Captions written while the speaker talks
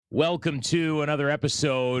Welcome to another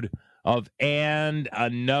episode of And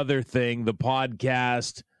Another Thing, the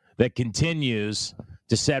podcast that continues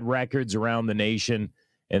to set records around the nation.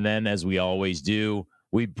 And then, as we always do,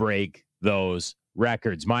 we break those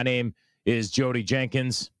records. My name is Jody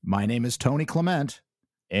Jenkins. My name is Tony Clement.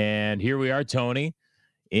 And here we are, Tony,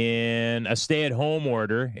 in a stay-at-home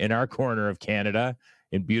order in our corner of Canada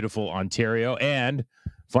in beautiful Ontario. And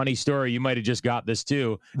funny story, you might have just got this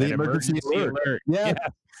too. The emergency alert. Yeah.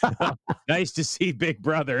 Nice to see Big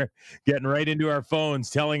Brother getting right into our phones,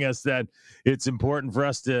 telling us that it's important for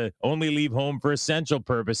us to only leave home for essential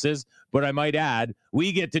purposes. But I might add,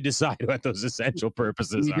 we get to decide what those essential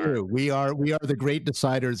purposes are. We are the great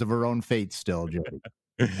deciders of our own fate still, Jody.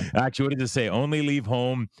 Actually, what did it say? Only leave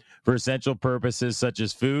home for essential purposes such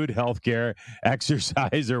as food, healthcare,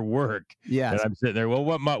 exercise, or work. Yeah. And I'm sitting there, well,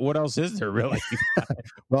 what else is there really?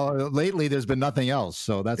 Well, lately there's been nothing else,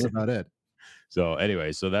 so that's about it. So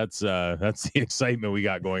anyway, that's the excitement we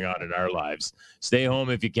got going on in our lives. Stay home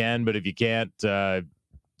if you can, but if you can't,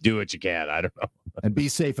 do what you can. I don't know. And be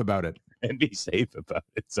safe about it.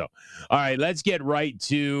 So, all right, let's get right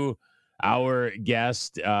to our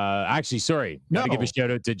guest. Actually, sorry. Got to give a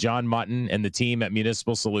shout out to John Mutton and the team at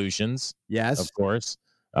Municipal Solutions. Yes. Of course.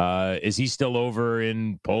 Is he still over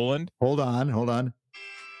in Poland? Hold on.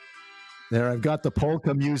 There, I've got the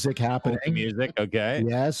polka music happening. Polka music, okay.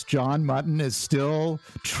 Yes, John Mutton is still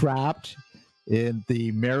trapped in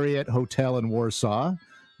the Marriott Hotel in Warsaw.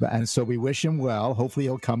 And so we wish him well. Hopefully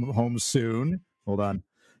he'll come home soon. Hold on.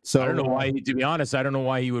 So I don't know why, to be honest, I don't know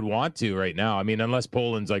why he would want to right now. I mean, unless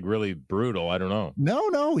Poland's like really brutal. I don't know.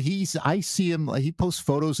 No. I see him. He posts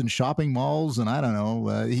photos in shopping malls, and I don't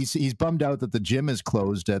know. He's bummed out that the gym is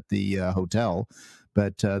closed at the hotel,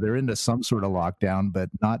 but they're into some sort of lockdown, but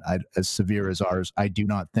not as severe as ours, I do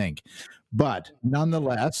not think. But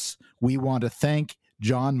nonetheless, we want to thank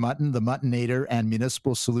John Mutton, the Muttonator, and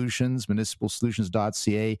Municipal Solutions,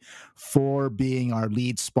 municipalsolutions.ca, for being our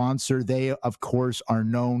lead sponsor. They, of course, are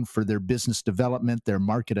known for their business development, their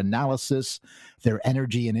market analysis, their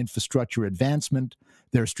energy and infrastructure advancement,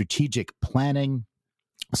 their strategic planning,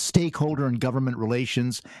 stakeholder and government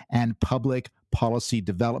relations, and public policy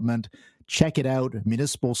development. Check it out,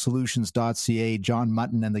 municipalsolutions.ca. John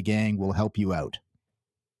Mutton and the gang will help you out.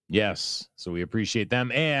 Yes, so we appreciate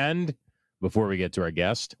them. And before we get to our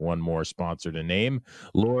guest, one more sponsor to name,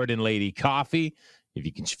 Lord and Lady Coffee. If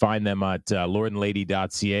you can find them at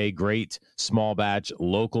lordandlady.ca, great small batch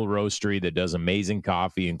local roastery that does amazing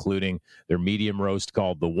coffee, including their medium roast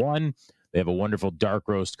called The One. They have a wonderful dark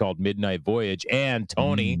roast called Midnight Voyage. And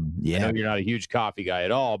Tony, I know you're not a huge coffee guy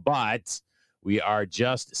at all, but we are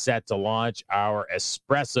just set to launch our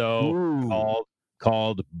espresso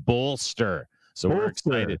called Bolster. So we're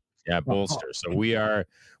excited. Yeah, Bolster. So we are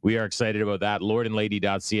excited about that.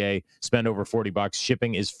 Lordandlady.ca. Spend over $40.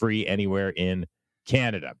 Shipping is free anywhere in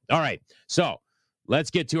Canada. All right. So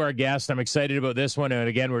let's get to our guest. I'm excited about this one. And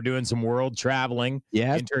again, we're doing some world traveling.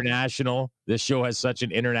 Yes. International. This show has such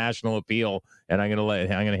an international appeal. And I'm gonna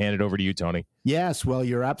hand it over to you, Tony. Yes, well,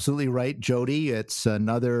 you're absolutely right, Jody. It's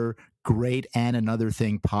another great And Another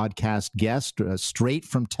Thing podcast guest, straight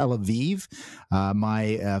from Tel Aviv.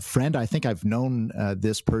 My friend, I think I've known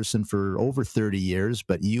this person for over 30 years,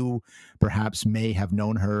 but you perhaps may have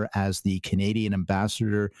known her as the Canadian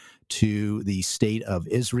ambassador to the state of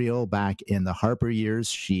Israel back in the Harper years.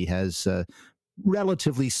 She has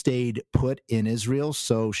relatively stayed put in Israel,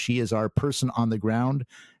 so she is our person on the ground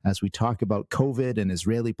as we talk about COVID and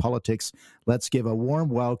Israeli politics. Let's give a warm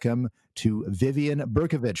welcome to Vivian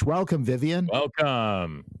Bercovici. Welcome, Vivian.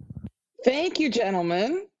 Welcome. Thank you,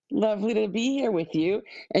 gentlemen. Lovely to be here with you.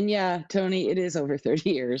 And yeah, Tony, it is over 30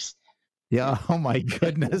 years. Yeah. Oh my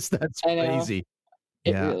goodness, that's crazy.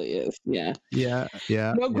 It really is. Yeah.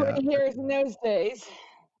 Yeah. No gray hairs in those days.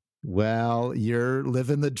 Well, you're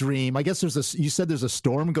living the dream. I guess you said there's a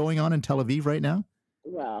storm going on in Tel Aviv right now?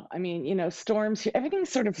 Well, I mean, storms,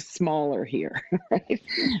 everything's sort of smaller here, right?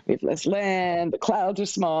 We have less land, the clouds are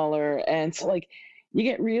smaller. And so, you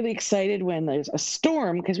get really excited when there's a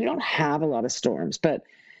storm because we don't have a lot of storms, but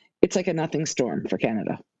it's like a nothing storm for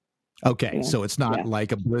Canada. Okay, yeah. So it's not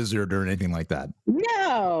like a blizzard or anything like that?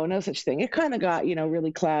 No such thing. It kind of got,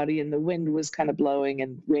 really cloudy and the wind was kind of blowing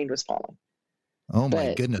and rain was falling. Oh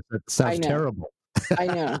my goodness, that sounds terrible. I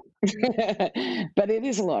know. But it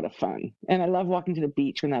is a lot of fun. And I love walking to the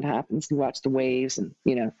beach when that happens and watch the waves and,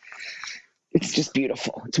 it's just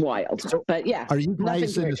beautiful. It's wild. But yeah. Are you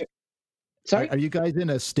guys Are you guys in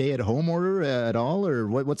a stay-at-home order at all, or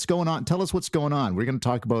what's going on? Tell us what's going on. We're going to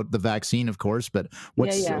talk about the vaccine, of course, but what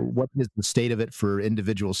is the state of it for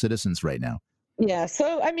individual citizens right now? Yeah.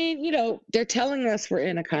 So, I mean, they're telling us we're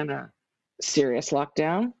in a kind of serious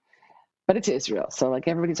lockdown, but it's Israel. So, like,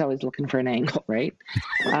 everybody's always looking for an angle, right?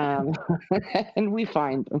 Um, and we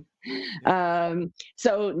find them.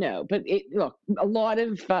 So, no, but look, a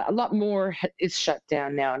lot more is shut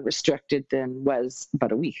down now and restricted than was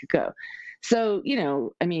about a week ago. So,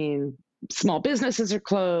 I mean, small businesses are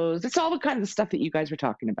closed. It's all the kind of stuff that you guys were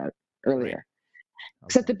talking about Right. earlier.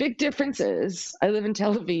 Except the big difference is I live in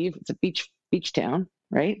Tel Aviv. It's a beach town,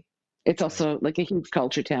 right? It's also like a huge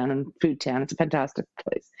culture town and food town. It's a fantastic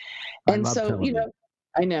place. I And love Tel so, Aviv.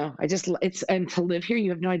 I know. And to live here, you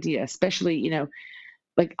have no idea, especially,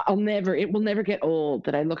 like it will never get old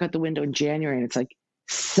that I look out the window in January and it's like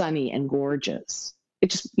sunny and gorgeous. It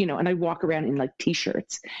just, and I walk around in like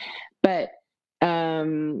t-shirts. But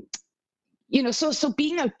so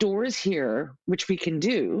being outdoors here, which we can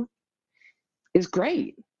do, is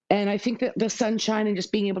great. And I think that the sunshine and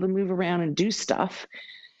just being able to move around and do stuff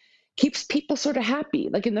keeps people sort of happy.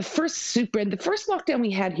 Like the first lockdown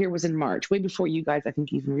we had here was in March, way before you guys, I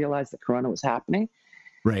think, even realized that Corona was happening.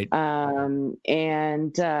 Right. And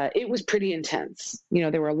it was pretty intense.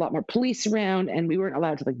 There were a lot more police around, and we weren't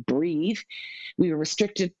allowed to like breathe. We were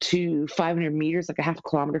restricted to 500 meters, like a half a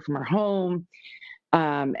kilometer from our home,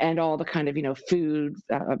 and all the kind of food,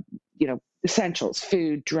 essentials,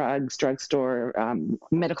 food, drugs, drugstore,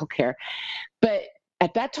 medical care. But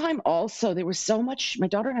at that time, also, there was so much. My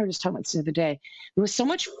daughter and I were just talking about this the other day. There was so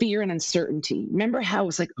much fear and uncertainty. Remember how it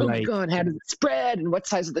was like, oh my Right. God, how does it spread? And what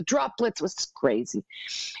size are the droplets? It was crazy.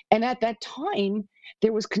 And at that time,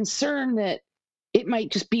 there was concern that it might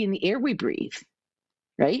just be in the air we breathe,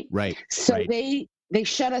 right? Right. So Right. they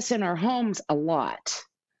shut us in our homes a lot.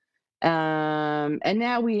 And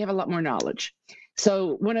now we have a lot more knowledge.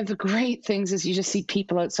 So one of the great things is you just see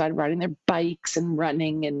people outside riding their bikes and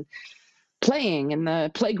running and playing, and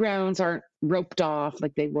the playgrounds aren't roped off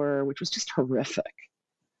like they were, which was just horrific.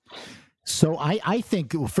 So I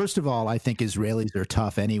think, well, first of all, I think Israelis are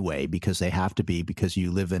tough anyway because they have to be, because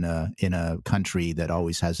you live in a country that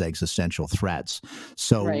always has existential threats.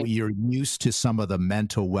 So Right. you're used to some of the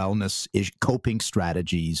mental wellness coping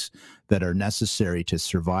strategies that are necessary to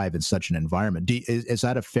survive in such an environment. Is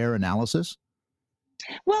that a fair analysis?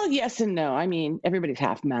 Well, yes and no. I mean, everybody's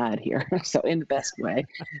half mad here, so in the best way.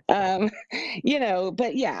 Um,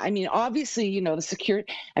 but yeah, I mean, obviously, the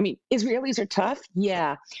security. I mean, Israelis are tough,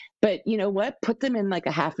 yeah, but you know what? Put them in like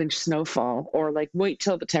a half-inch snowfall, or like wait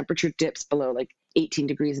till the temperature dips below like 18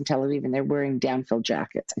 degrees in Tel Aviv, and they're wearing down-filled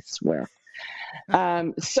jackets. I swear.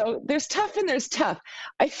 So there's tough and there's tough.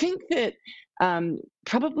 I think that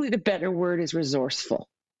probably the better word is resourceful.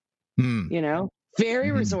 Hmm. Very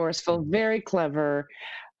Mhm. resourceful, very clever.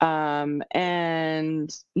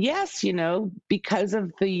 And yes, because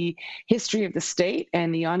of the history of the state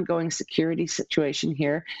and the ongoing security situation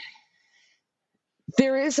here,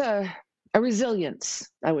 there is a resilience,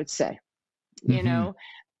 I would say. You Mhm. know,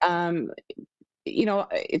 um,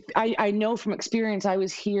 I know from experience. I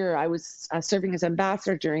was serving as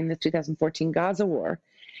ambassador during the 2014 Gaza war.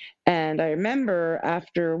 And I remember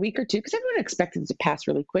after a week or two, because everyone expected it to pass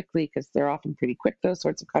really quickly, because they're often pretty quick, those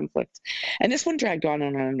sorts of conflicts. And this one dragged on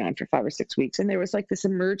and on and on for 5 or 6 weeks. And there was like this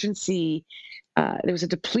emergency, there was a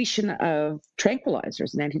depletion of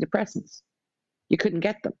tranquilizers and antidepressants. You couldn't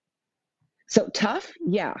get them. So tough,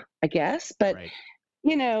 yeah, I guess. But, Right.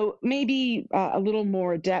 maybe a little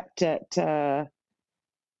more adept at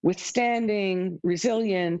withstanding,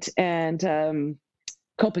 resilient, and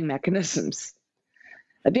coping mechanisms.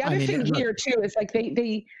 The I other mean, thing look, here too is like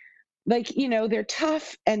they like they're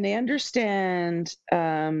tough and they understand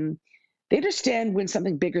when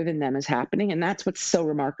something bigger than them is happening, and that's what's so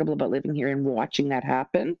remarkable about living here and watching that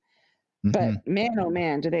happen. But mhm. man, oh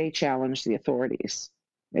man, do they challenge the authorities.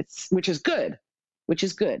 Which is good.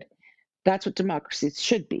 That's what democracies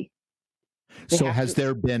should be. They So have to.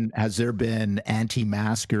 has there been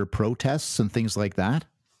anti-masker protests and things like that?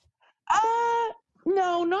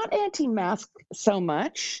 No, not anti-mask so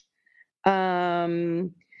much.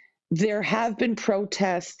 um There have been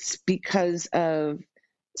protests because of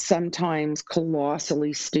sometimes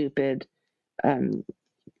colossally stupid um,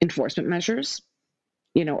 enforcement measures,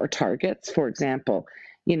 or targets. For example,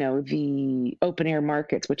 the open air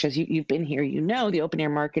markets, which, as you've been here, the open air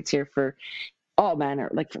markets here for all manner,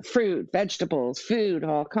 like for fruit, vegetables, food,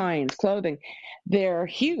 all kinds, clothing, they're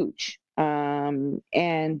huge. And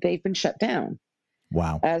they've been shut down,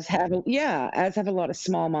 Wow. as have a lot of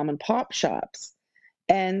small mom and pop shops.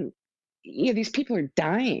 And these people are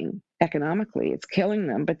dying economically. It's killing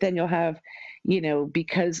them. But then you'll have,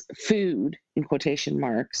 because food, in quotation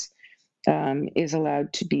marks, is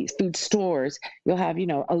allowed to be food stores. You'll have,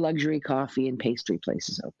 a luxury coffee and pastry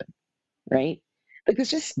places open, right? Like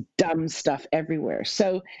there's just dumb stuff everywhere.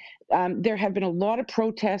 So there have been a lot of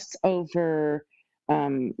protests over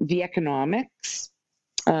the economics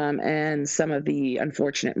and some of the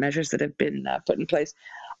unfortunate measures that have been put in place.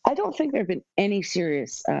 I don't think there have been any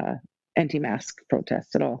serious anti-mask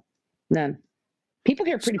protests at all. None. People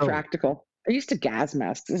here are pretty So, practical. They're used to gas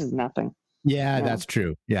masks. This is nothing. yeah, No. that's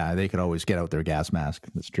true. Yeah, they could always get out their gas mask.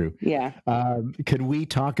 That's true. Yeah. Could we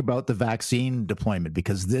talk about the vaccine deployment?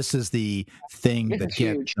 Because this is the thing This that is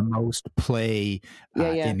gets huge. the most play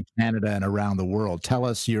Yeah. in Canada and around the world. Tell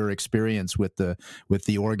us your experience with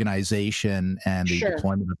the organization and the Sure.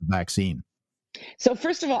 deployment of the vaccine. So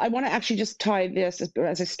first of all, I want to actually just tie this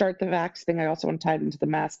as I start the vax thing. I also want to tie it into the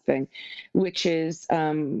mask thing, which is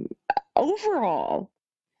overall,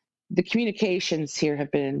 the communications here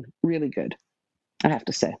have been really good, I have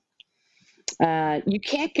to say. You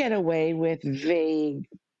can't get away with vague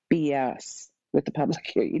BS with the public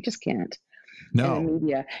here. You just can't. No. In the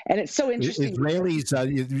media. And it's so interesting.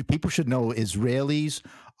 Israelis, people should know Israelis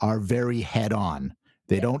are very head on.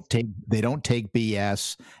 They don't take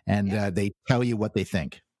BS, and they tell you what they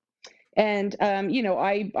think. And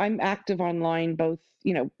I'm active online, both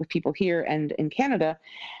with people here and in Canada.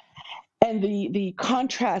 And the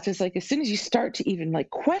contrast is like as soon as you start to even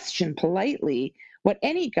like question politely what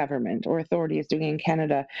any government or authority is doing in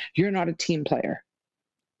Canada, you're not a team player.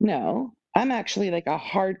 No, I'm actually like a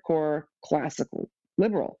hardcore classical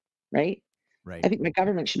liberal, right? Right. I think my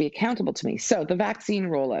government should be accountable to me. So the vaccine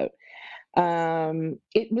rollout,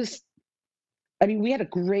 we had a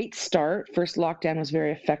great start. First lockdown was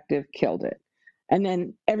very effective, killed it. And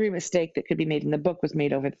then every mistake that could be made in the book was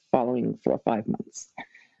made over the following 4 or 5 months.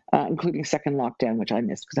 Including second lockdown, which I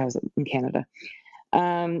missed because I was in Canada.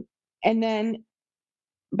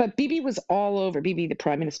 But Bibi was all over. Bibi, the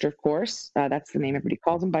Prime Minister, of course. That's the name everybody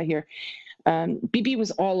calls him by here. Bibi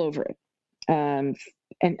was all over it, and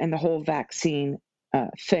the whole vaccine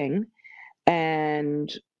thing,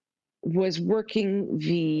 and was working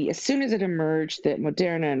as soon as it emerged that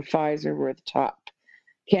Moderna and Pfizer were the top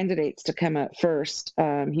candidates to come out first,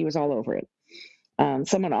 he was all over it.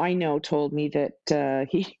 Someone I know told me that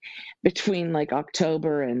he, between like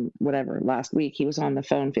October and whatever last week, he was on the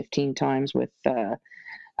phone 15 times with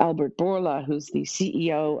Albert Bourla, who's the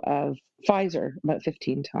CEO of Pfizer, about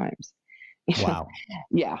 15 times. Wow.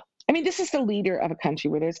 Yeah. I mean, this is the leader of a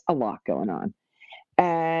country where there's a lot going on.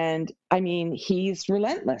 And I mean, he's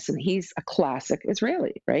relentless, and he's a classic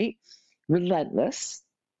Israeli, right? Relentless.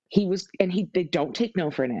 They don't take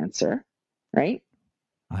no for an answer, right?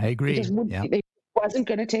 I agree. They wasn't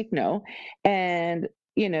going to take no. And,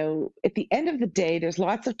 at the end of the day, there's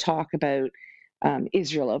lots of talk about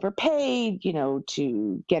Israel overpaid,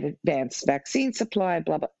 to get advanced vaccine supply,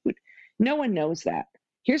 blah, blah. No one knows that.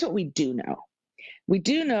 Here's what we do know. We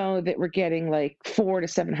do know that we're getting like 400,000 to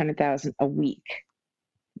 700,000 a week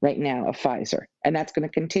right now of Pfizer. And that's going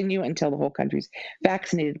to continue until the whole country's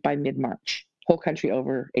vaccinated by mid-March. Whole country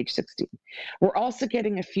over age 16. We're also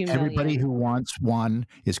getting a few Everybody million. who wants one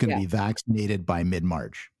is going to be vaccinated by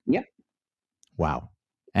mid-March. Yep. Wow.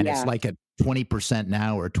 And it's like at 20%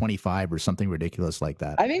 now, or 25, or something ridiculous like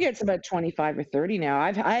that. I think it's about 25 or 30 now.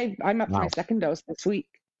 I'm up for my second dose this week.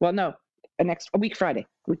 Well, no, a week Friday,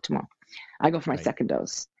 week tomorrow. I go for my second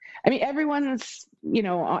dose. I mean, everyone's,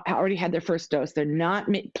 already had their first dose. They're not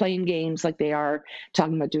playing games like they are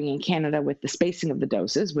talking about doing in Canada with the spacing of the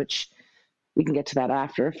doses, which we can get to that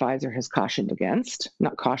after. Pfizer has warned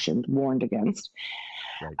against.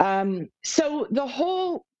 Right. So the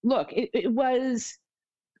whole, look, it was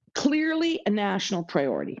clearly a national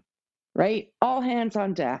priority, right? All hands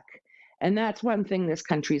on deck. And that's one thing this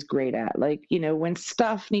country's great at. Like, when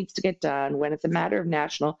stuff needs to get done, when it's a matter of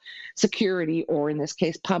national security, or in this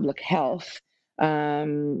case, public health,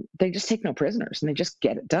 they just take no prisoners and they just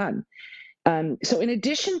get it done. So in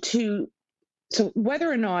addition to, whether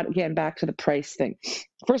or not, again, back to the price thing,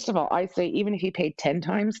 first of all, I say even if you paid 10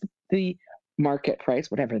 times the market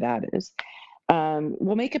price, whatever that is,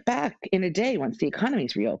 we'll make it back in a day once the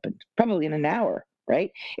economy's reopened, probably in an hour,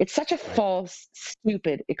 right? It's such a false,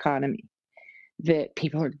 stupid economy that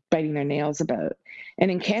people are biting their nails about. And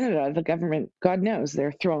in Canada, the government, God knows,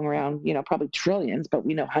 they're throwing around, probably trillions, but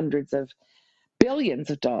we know hundreds of billions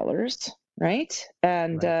of dollars, right?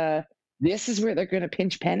 And this is where they're going to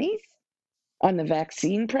pinch pennies on the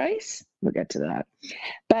vaccine price. We'll get to that.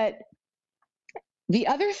 But the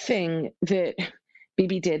other thing that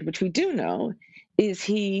Bibi did, which we do know, is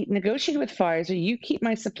he negotiated with Pfizer, you keep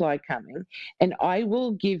my supply coming, and I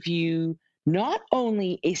will give you not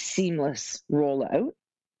only a seamless rollout,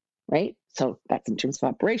 right? So that's in terms of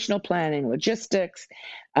operational planning, logistics.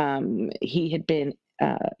 He had been,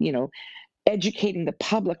 educating the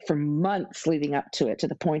public for months leading up to it, to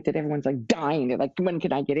the point that everyone's like dying. They're like, when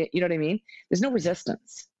can I get it? You know what I mean? There's no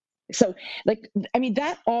resistance. So,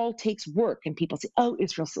 that all takes work. And people say, oh,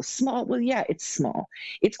 Israel's so small. Well, yeah, it's small.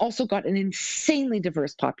 It's also got an insanely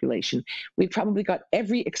diverse population. We've probably got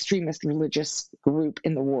every extremist religious group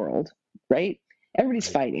in the world, right? Everybody's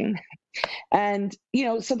fighting. And,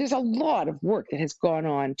 so there's a lot of work that has gone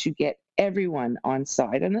on to get everyone on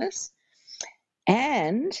side on this.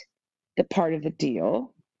 And the part of the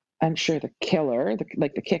deal, I'm sure the killer, the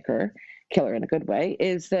kicker, killer in a good way,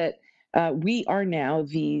 is that we are now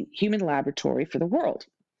the human laboratory for the world.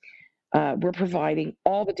 We're providing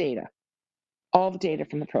all the data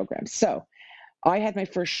from the program. So I had my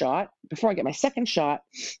first shot. Before I get my second shot,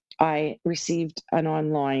 I received an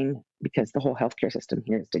online, because the whole healthcare system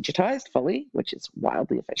here is digitized fully, which is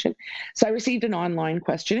wildly efficient. So I received an online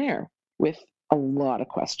questionnaire with a lot of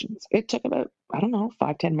questions. It took about,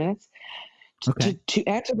 5-10 minutes to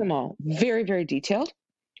answer them all. Very, very detailed.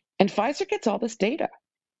 And Pfizer gets all this data.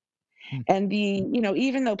 And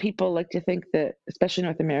even though people like to think that, especially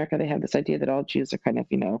North America, they have this idea that all Jews are kind of,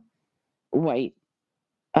 white.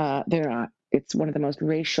 They're not. It's one of the most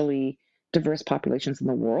racially diverse populations in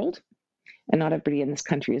the world. And not everybody in this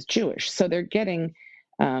country is Jewish. So they're getting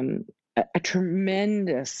a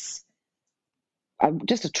tremendous,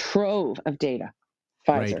 just a trove of data,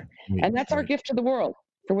 Pfizer. Right. And that's our gift to the world,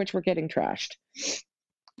 for which we're getting trashed.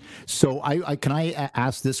 So can I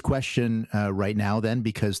ask this question right now then,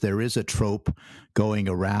 because there is a trope going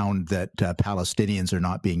around that Palestinians are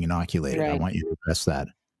not being inoculated. Right. I want you to address that.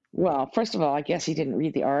 Well, first of all, I guess you didn't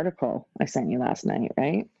read the article I sent you last night,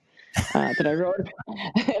 right? That I wrote,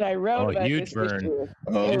 and I wrote about huge this burn. issue.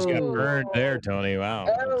 You just got burned there, Tony. Wow.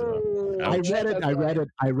 I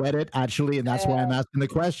read it actually, and that's why I'm asking the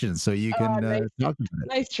question, so you can talk about it.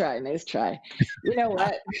 Nice try. You know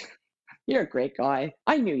what? You're a great guy.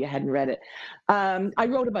 I knew you hadn't read it. I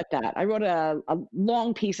wrote about that. I wrote a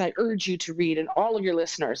long piece I urge you to read, and all of your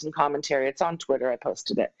listeners in commentary. It's on Twitter. I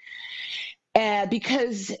posted it.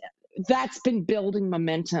 Because that's been building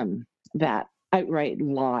momentum, that outright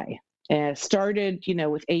lie. Started,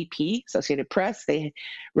 with AP, Associated Press. They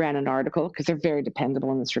ran an article, because they're very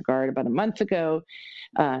dependable in this regard, about a month ago.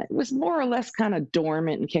 It was more or less kind of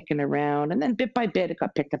dormant and kicking around. And then bit by bit, it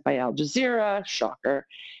got picked up by Al Jazeera, shocker.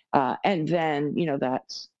 And then,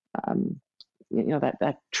 that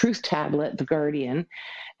truth tablet, The Guardian.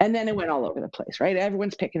 And then it went all over the place, right?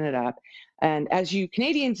 Everyone's picking it up. And as you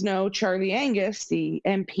Canadians know, Charlie Angus, the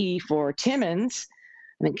MP for Timmins,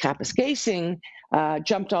 I think Kapuskasing,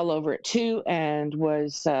 jumped all over it too, and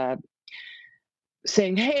was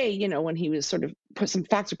saying, hey, when he was sort of some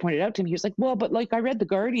facts were pointed out to him, he was like, well, but I read The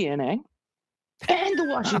Guardian, and the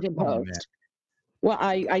Washington Post. Well,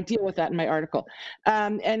 I deal with that in my article.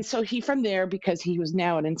 And so he, from there, because he was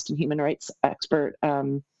now an instant human rights expert,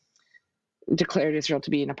 declared Israel to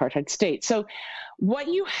be an apartheid state. So what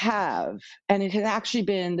you have, and it has actually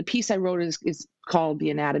been, the piece I wrote is called The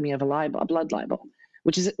Anatomy of a Blood Libel,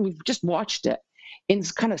 which is, we've just watched it in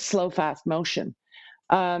kind of slow, fast motion.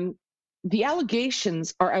 The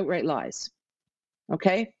allegations are outright lies,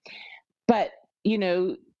 okay? But,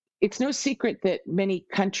 it's no secret that many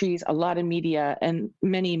countries, a lot of media, and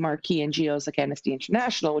many marquee NGOs like Amnesty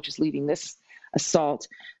International, which is leading this assault,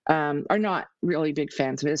 are not really big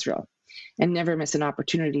fans of Israel, and never miss an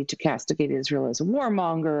opportunity to castigate Israel as a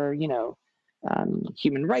warmonger,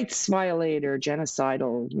 human rights violator,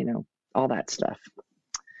 genocidal, all that stuff.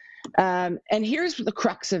 And here's the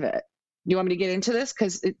crux of it. You want me to get into this?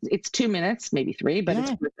 Because it's 2 minutes, maybe 3, but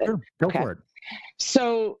it's worth it. Sure. Go for it.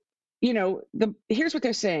 So, here's what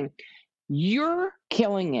they're saying. You're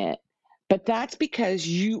killing it, but that's because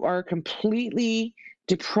you are completely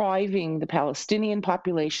depriving the Palestinian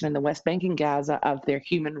population in the West Bank and Gaza of their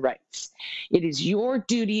human rights. It is your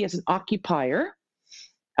duty as an occupier,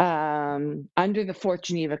 under the Fourth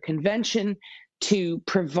Geneva Convention, to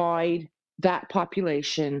provide that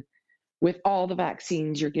population with all the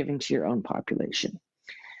vaccines you're giving to your own population.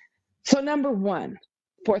 So number one,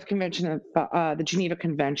 Fourth Convention of the Geneva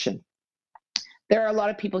Convention. There are a lot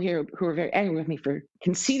of people here who are very angry with me for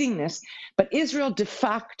conceding this, but Israel de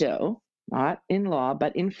facto, not in law,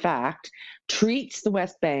 but in fact, treats the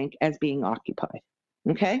West Bank as being occupied,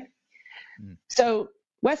 okay? So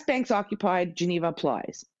West Bank's occupied, Geneva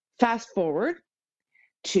applies. Fast forward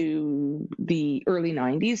to the early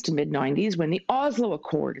 90s to mid-90s, when the Oslo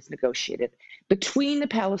Accord is negotiated between the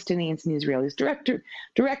Palestinians and the Israelis,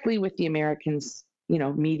 directly with the Americans,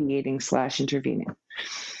 mediating / intervening.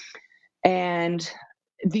 And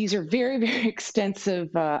these are very, very extensive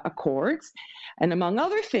accords. And among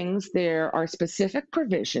other things, there are specific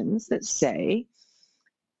provisions that say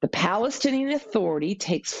the Palestinian Authority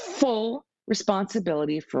takes full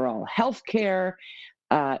responsibility for all health care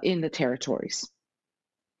in the territories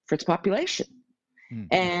for its population.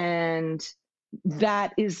 Mm. And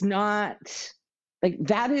that is not like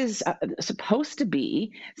that is supposed to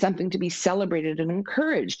be something to be celebrated and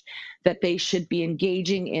encouraged, that they should be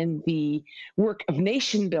engaging in the work of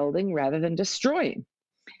nation building rather than destroying.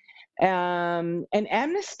 And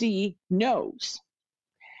Amnesty knows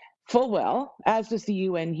full well, as does the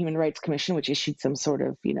UN Human Rights Commission, which issued some sort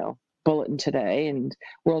of, bulletin today, and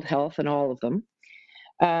World Health and all of them.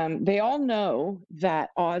 They all know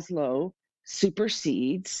that Oslo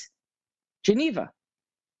supersedes Geneva,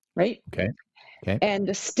 right? Okay. And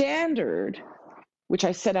the standard, which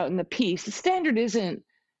I set out in the piece, the standard isn't,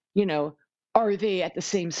 are they at the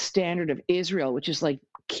same standard of Israel, which is like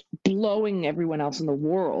blowing everyone else in the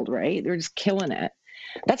world, right? They're just killing it.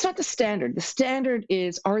 That's not the standard. The standard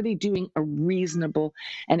is, are they doing a reasonable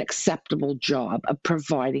and acceptable job of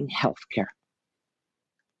providing health care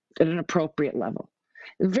at an appropriate level?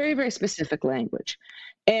 Very, very specific language.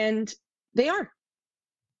 And they are.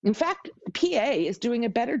 In fact, PA is doing a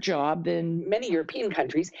better job than many European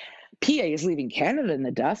countries. PA is leaving Canada in the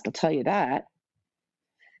dust, I'll tell you that.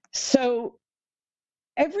 So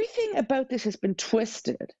everything about this has been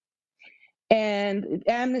twisted. And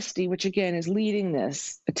Amnesty, which again is leading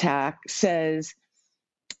this attack, says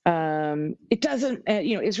it doesn't,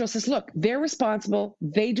 Israel says, look, they're responsible.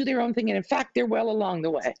 They do their own thing. And in fact, they're well along the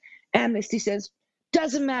way. Amnesty says,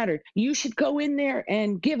 doesn't matter. You should go in there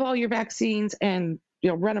and give all your vaccines and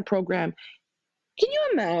run a program. Can you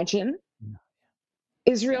imagine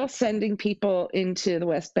Israel sending people into the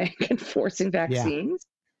West Bank and forcing vaccines?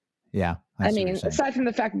 Yeah. I mean, aside from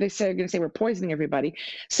the fact that they're going to say we're poisoning everybody.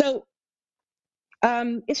 So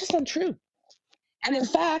it's just untrue. And in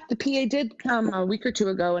fact, the PA did come a week or two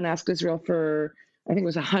ago and asked Israel for, I think it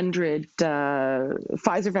was 100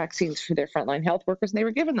 Pfizer vaccines for their frontline health workers, and they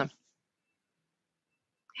were given them.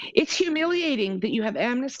 It's humiliating that you have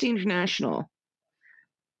Amnesty International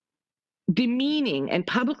demeaning and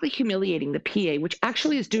publicly humiliating the PA, which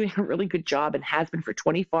actually is doing a really good job and has been for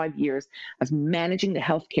 25 years of managing the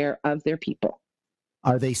health care of their people.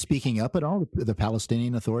 Are they speaking up at all, the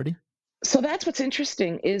Palestinian Authority? So that's what's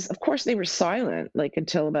interesting is, of course, they were silent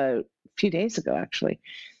until about a few days ago, actually,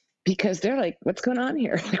 because they're like, what's going on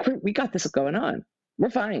here? We got this going on.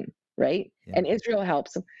 We're fine, right? Yeah. And Israel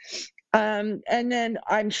helps them. And then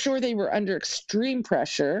I'm sure they were under extreme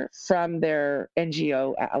pressure from their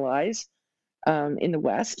NGO allies in the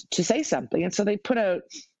West to say something. And so they put out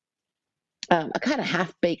a kind of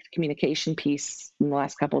half-baked communication piece in the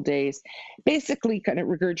last couple of days, basically kind of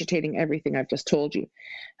regurgitating everything I've just told you.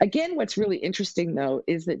 Again, what's really interesting, though,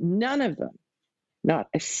 is that none of them, not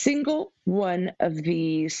a single one of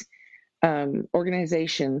these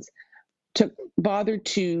organizations, bothered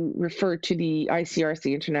to refer to the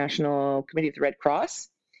ICRC, International Committee of the Red Cross,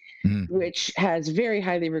 which has very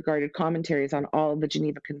highly regarded commentaries on all of the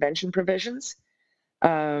Geneva Convention provisions,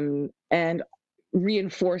 and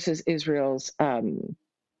reinforces Israel's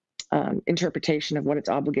interpretation of what its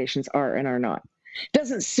obligations are and are not.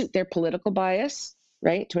 Doesn't suit their political bias,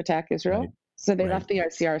 right, to attack Israel. Right. So they left the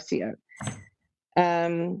ICRC out.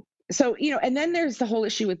 So, and then there's the whole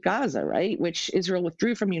issue with Gaza, right, which Israel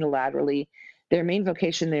withdrew from unilaterally. Their main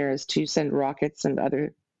vocation there is to send rockets and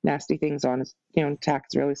other nasty things on, attack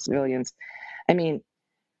Israeli civilians. I mean,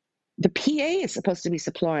 the PA is supposed to be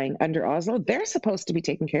supplying under Oslo. They're supposed to be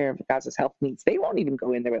taking care of Gaza's health needs. They won't even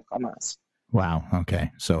go in there with Hamas. Wow. Okay.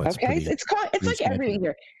 So it's okay. It's like everything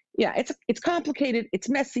here. Yeah. It's complicated. It's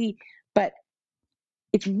messy, but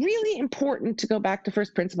it's really important to go back to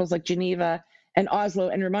first principles like Geneva and Oslo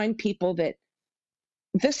and remind people that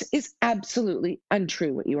this is absolutely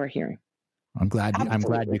untrue what you are hearing. I'm glad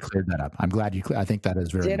you cleared that up. I think that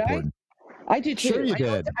is very important. I do too. Sure you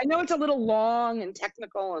did. I know it's a little long and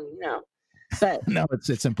technical, and but no,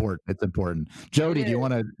 it's important. It's important. Jody, do you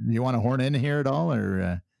want to horn in here at all,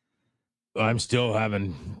 or? I'm still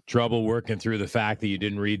having trouble working through the fact that you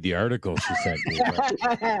didn't read the article she sent me.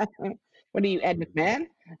 What are you, Ed McMahon?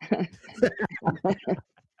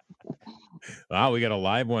 Wow, we got a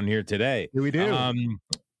live one here today. We do.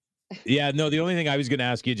 Yeah, no, the only thing I was going to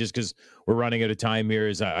ask you, just because we're running out of time here,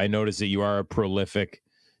 is I noticed that you are a prolific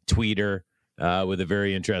tweeter with a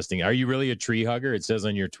very interesting. Are you really a tree hugger? It says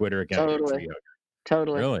on your Twitter account. Totally. You're a tree hugger.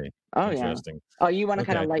 Totally. Really? Oh, yeah. Interesting. Oh, you want to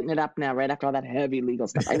kind Okay. of lighten it up now, right? After all that heavy legal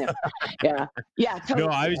stuff. I know. Yeah. Yeah, No,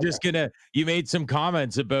 totally. I was just you made some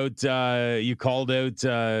comments about, you called out,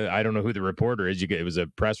 I don't know who the reporter is. It was a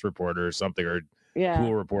press reporter or something, or Yeah.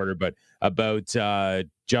 pool reporter, but about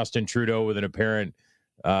Justin Trudeau with an apparent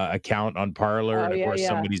account on Parler. Oh, And of yeah, course, yeah.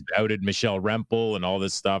 somebody's outed Michelle Rempel and all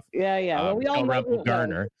this stuff. Yeah, yeah. Well, we all Michelle know who Rempel it was.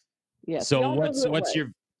 Garner. Yes, we So all know who it what's was.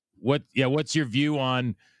 what's your view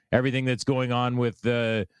on everything that's going on with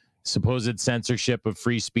the supposed censorship of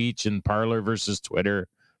free speech and Parler versus Twitter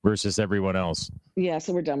versus everyone else? Yeah,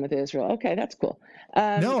 so we're done with Israel. Okay, that's cool.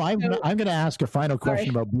 No, I'm So, going to ask a final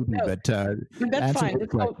question sorry. about Bibi, No, but that's answer fine. this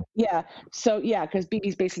question. Yeah. So, yeah, because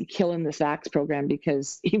Bibi's basically killing this vax program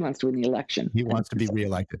because he wants to win the election. He wants to be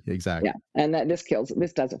reelected. Exactly. Yeah, and this does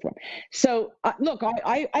it for him. So, look,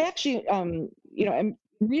 I actually, am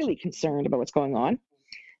really concerned about what's going on.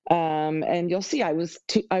 And you'll see, I was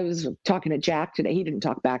talking to Jack today. He didn't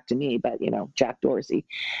talk back to me, but Jack Dorsey.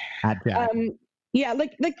 At Jack. Yeah,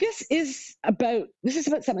 like this is about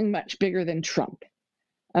something much bigger than Trump.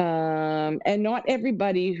 And not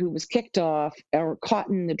everybody who was kicked off or caught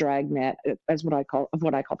in the dragnet, as what I call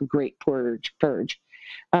the Great Purge.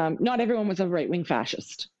 Not everyone was a right-wing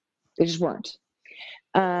fascist. They just weren't.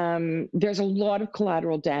 There's a lot of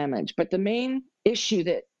collateral damage, but the main issue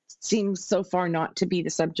that seems so far not to be the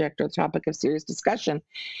subject or the topic of serious discussion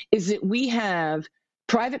is that we have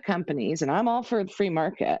private companies, and I'm all for the free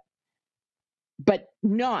market, but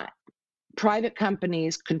not private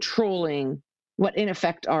companies controlling what in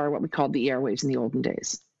effect are what we called the airwaves in the olden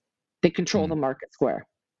days. They control the market square,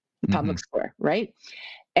 the public square, right?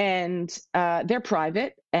 And they're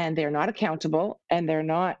private, and they're not accountable, and they're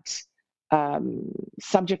not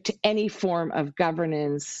subject to any form of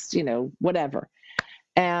governance, whatever.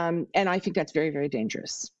 And I think that's very, very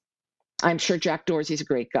dangerous. I'm sure Jack Dorsey's a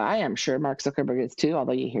great guy. I'm sure Mark Zuckerberg is too,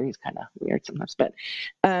 although you hear he's kind of weird sometimes. But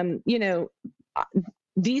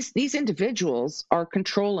these individuals are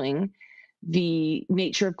controlling the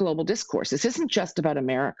nature of global discourse. This isn't just about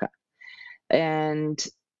America. And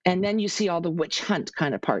then you see all the witch hunt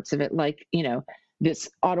kind of parts of it, like, this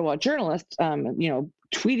Ottawa journalist,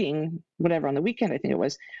 tweeting whatever on the weekend, I think it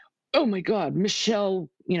was, oh my God, Michelle,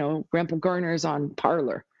 Rempel Garner's on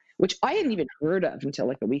Parler, which I hadn't even heard of until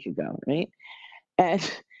like a week ago, right?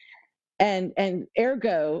 And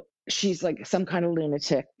ergo, she's like some kind of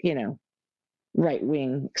lunatic,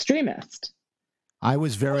 right-wing extremist. I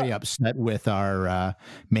was very upset with our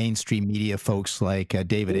mainstream media folks like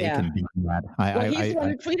David Aiken doing that. He's the one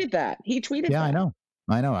who tweeted that. He tweeted that. Yeah, I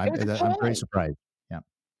know. I'm very surprised. Yeah.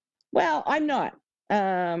 Well, I'm not.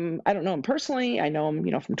 I don't know him personally. I know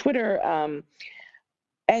him, from Twitter.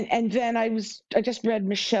 And then I just read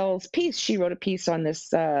Michelle's piece. She wrote a piece on this,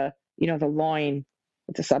 The Line.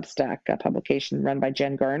 It's a Substack publication run by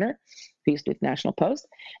Jen Garner, who used to be at the National Post.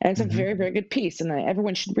 And it's a very, very good piece, and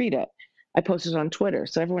everyone should read it. I posted it on Twitter,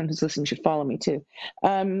 so everyone who's listening should follow me too.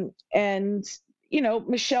 And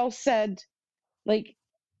Michelle said, like,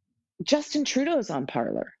 Justin Trudeau's on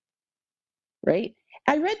Parler, right?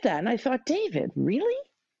 I read that and I thought, David, really?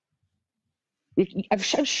 I'm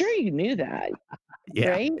sure you knew that. Yeah,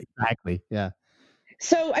 right? Exactly. Yeah.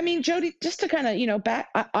 So, I mean, Jody, just to kind of, back,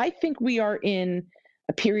 I think we are in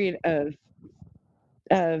a period of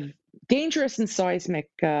dangerous and seismic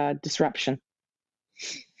disruption.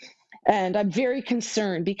 And I'm very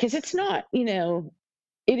concerned because it's not, it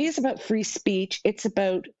is about free speech. It's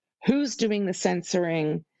about who's doing the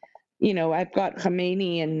censoring. I've got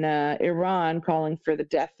Khamenei in Iran calling for the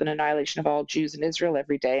death and annihilation of all Jews in Israel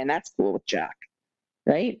every day, and that's cool with Jack,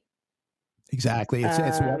 right? Exactly.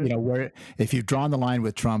 It's where if you've drawn the line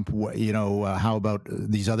with Trump, how about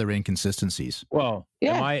these other inconsistencies? Well,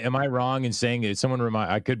 am I wrong in saying that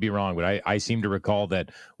I could be wrong, but I seem to recall that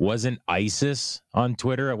wasn't ISIS on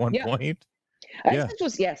Twitter at one point? ISIS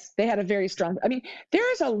was, yes, they had a very strong,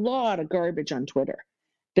 there is a lot of garbage on Twitter.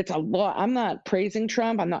 That's a lot. I'm not praising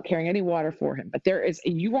Trump. I'm not carrying any water for him, but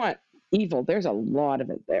you want evil, there's a lot of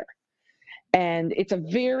it there. And it's a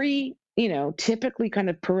very, typically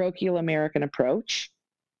kind of parochial American approach,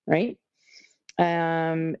 right?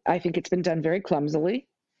 I think it's been done very clumsily.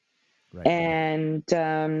 Right. And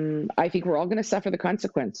I think we're all going to suffer the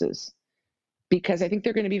consequences because I think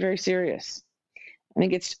they're going to be very serious. I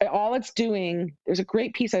think it's doing. There's a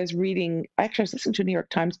great piece I was reading. Actually, I was listening to a New York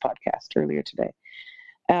Times podcast earlier today.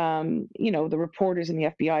 The reporters and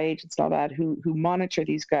the FBI agents and all that who monitor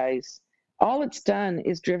these guys, all it's done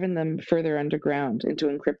is driven them further underground into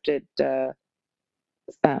encrypted,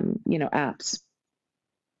 apps.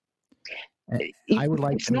 I would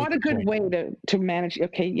like it's not a good way to manage.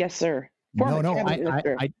 Okay. Yes, sir. Former No. cabinet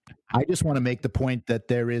minister. I just want to make the point that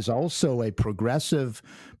there is also a progressive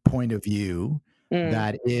point of view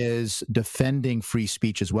that is defending free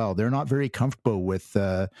speech as well. They're not very comfortable with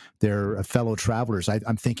their fellow travelers.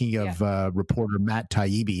 I'm thinking of reporter Matt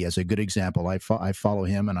Taibbi as a good example. I follow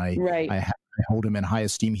him, and I hold him in high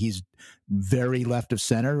esteem. He's very left of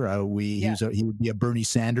center. He would be a Bernie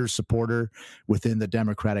Sanders supporter within the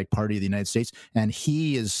Democratic Party of the United States, and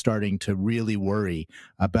he is starting to really worry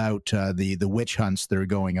about the witch hunts that are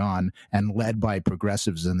going on and led by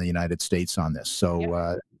progressives in the United States on this.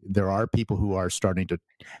 So there are people who are starting to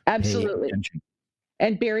absolutely pay attention.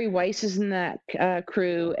 And Barry Weiss is in that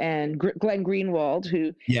crew, and Glenn Greenwald,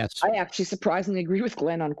 who I actually surprisingly agree with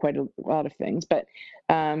Glenn on quite a lot of things, but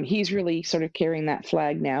he's really sort of carrying that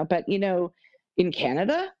flag now. But, in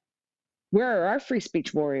Canada, where are our free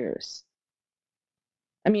speech warriors?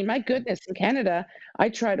 I mean, my goodness, in Canada, I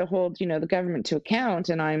try to hold, the government to account,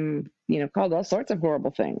 and I'm, called all sorts of horrible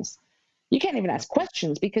things. You can't even ask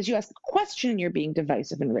questions, because you ask a question, you're being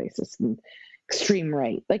divisive and racist and extreme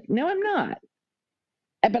right. Like, no, I'm not.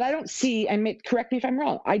 But I don't see, correct me if I'm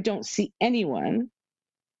wrong, I don't see anyone,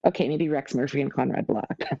 okay, maybe Rex Murphy and Conrad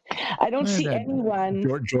Black. I don't see anyone.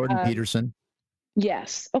 Jordan Peterson.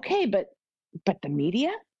 Yes. Okay, but the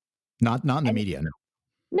media? Not in the media, no.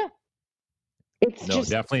 No. It's no,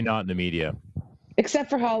 just, definitely not in the media. Except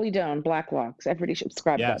for Holly Doan, Blackwalks. Everybody should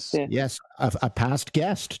subscribe to that. Yes, a past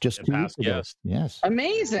guest just 2 weeks ago. Yes.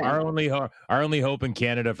 Amazing. Our only hope in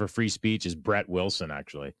Canada for free speech is Brett Wilson,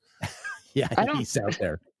 actually. Yeah, he's out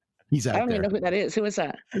there. I don't even know who that is. Who is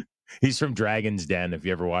that? He's from Dragon's Den, if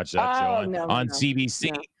you ever watched that show on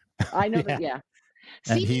CBC. No. I know that, yeah.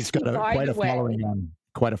 And CBC, he's got quite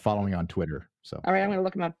a following on Twitter. So all right, I'm going to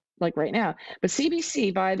look him up right now. But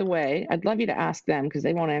CBC, by the way, I'd love you to ask them because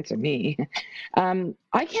they won't answer me.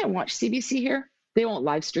 I can't watch CBC here. They won't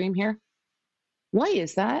live stream here. Why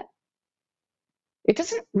is that? It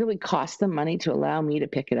doesn't really cost them money to allow me to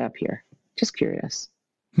pick it up here. Just curious.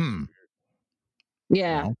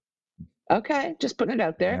 Yeah. Well, okay, just putting it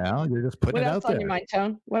out there. Well, you're just putting it out there. What else on your mind,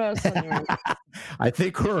 Tone? What else on your mind? I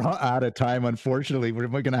think we're out of time, unfortunately. We're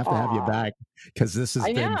going to have you back because this has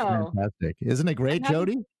been fantastic. Isn't it great,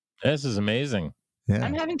 Jody? This is amazing. Yeah.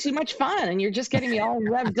 I'm having too much fun, and you're just getting me all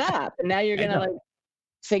revved up, and now you're going to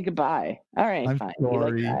say goodbye. All right, I'm fine.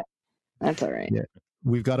 sorry. Like that. That's all right. Yeah.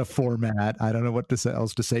 We've got a format. I don't know what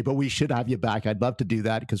else to say, but we should have you back. I'd love to do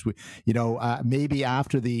that because maybe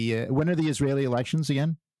after when are the Israeli elections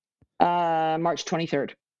again? March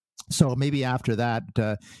 23rd. So maybe after that,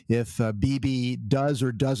 if Bibi does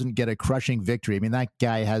or doesn't get a crushing victory, I mean, that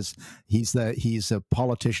guy he's a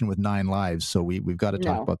politician with 9 lives. So we've got to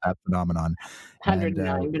talk about that phenomenon.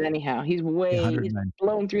 109, but anyhow, he's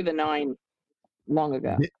blown through the 9 long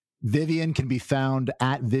ago. Vivian can be found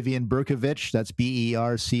at Vivian Bercovici. That's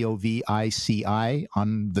Bercovici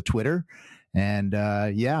on the Twitter. And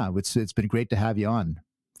it's been great to have you on.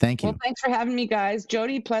 Thank you. Well, thanks for having me, guys.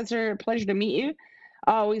 Jody, pleasure to meet you.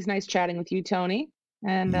 Always nice chatting with you, Tony.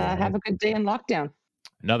 And have a good day in lockdown.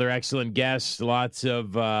 Another excellent guest. Lots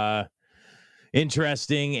of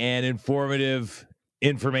interesting and informative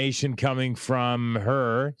information coming from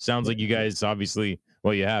her. Sounds like you guys obviously,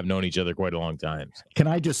 you have known each other quite a long time. Can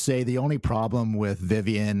I just say the only problem with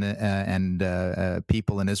Vivian and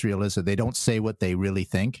people in Israel is that they don't say what they really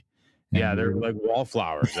think. Yeah, they're like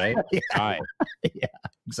wallflowers, right? Shy. Yeah,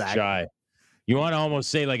 exactly. Shy. You want to almost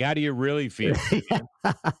say, like, how do you really feel?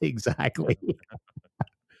 Exactly.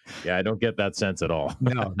 Yeah, I don't get that sense at all.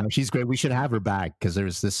 No, she's great. We should have her back because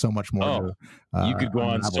there's so much more. You could go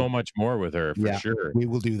on so much more with her for sure. We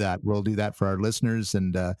will do that. We'll do that for our listeners.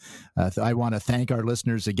 And I want to thank our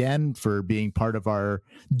listeners again for being part of our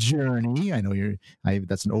journey. I know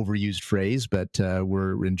that's an overused phrase, but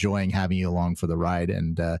we're enjoying having you along for the ride.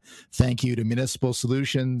 And thank you to Municipal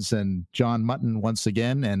Solutions and John Mutton once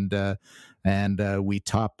again. And we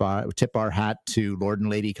tip our hat to Lord and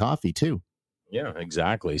Lady Coffee too. Yeah,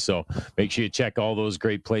 exactly. So make sure you check all those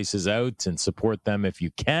great places out and support them if you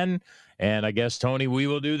can. And I guess, Tony, we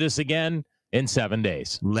will do this again in 7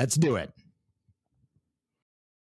 days. Let's do it.